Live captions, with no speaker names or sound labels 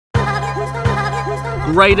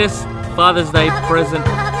greatest Father's Day present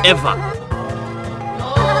ever.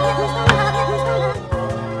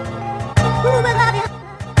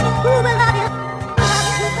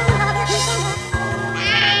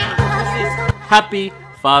 Happy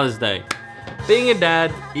Father's Day. Being a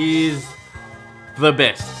dad is the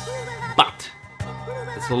best, but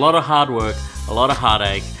it's a lot of hard work, a lot of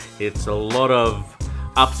heartache, it's a lot of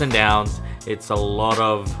ups and downs, it's a lot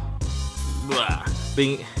of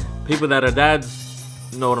being people that are dads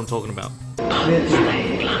know what I'm talking about. Father's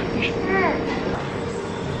Day lunch.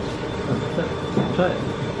 Try it.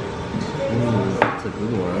 That's a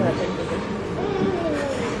good one.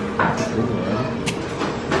 That's a good one.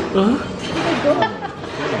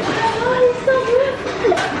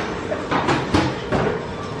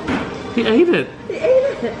 He ate it. He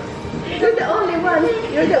ate it. You're the only one.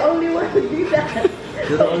 You're the only one who did that.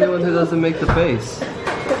 You're the only one who doesn't make the face.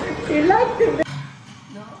 You liked it.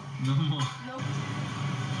 No. No more. No.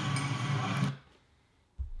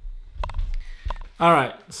 All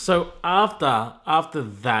right. So after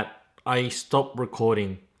that, I stopped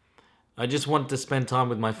recording. I just wanted to spend time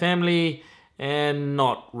with my family and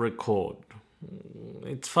not record.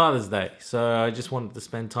 It's Father's Day, so I just wanted to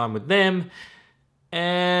spend time with them.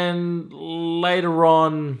 And later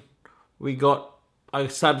on, I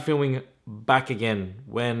started filming back again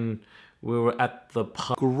when we were at the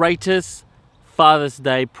pub. Greatest Father's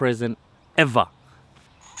Day present ever.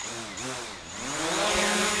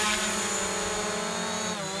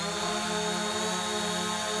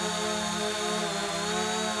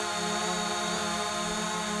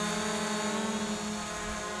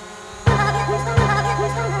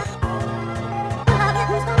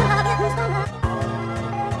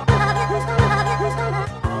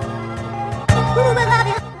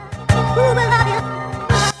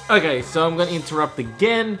 Okay, so I'm gonna interrupt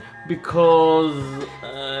again because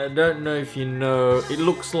I don't know if you know, it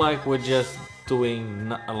looks like we're just doing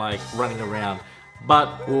like running around,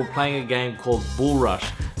 but we're playing a game called Bull Rush,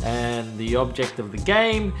 and the object of the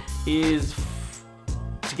game is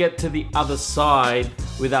to get to the other side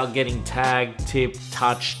without getting tagged, tipped,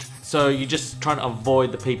 touched. So you're just trying to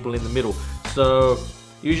avoid the people in the middle. So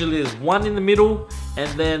usually there's one in the middle,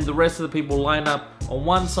 and then the rest of the people line up on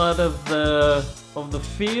one side of the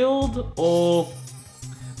field or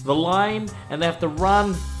the line, and they have to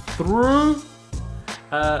run through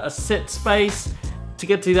a set space to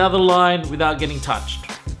get to the other line without getting touched.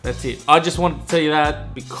 That's it. I just wanted to tell you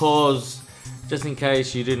that because just in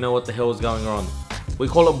case you didn't know what the hell was going on. We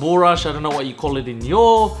call it Bull Rush. I don't know what you call it in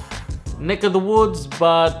your neck of the woods,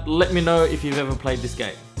 but let me know if you've ever played this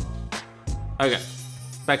game. Okay,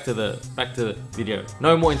 back to the video.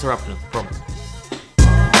 No more interruptions, promise.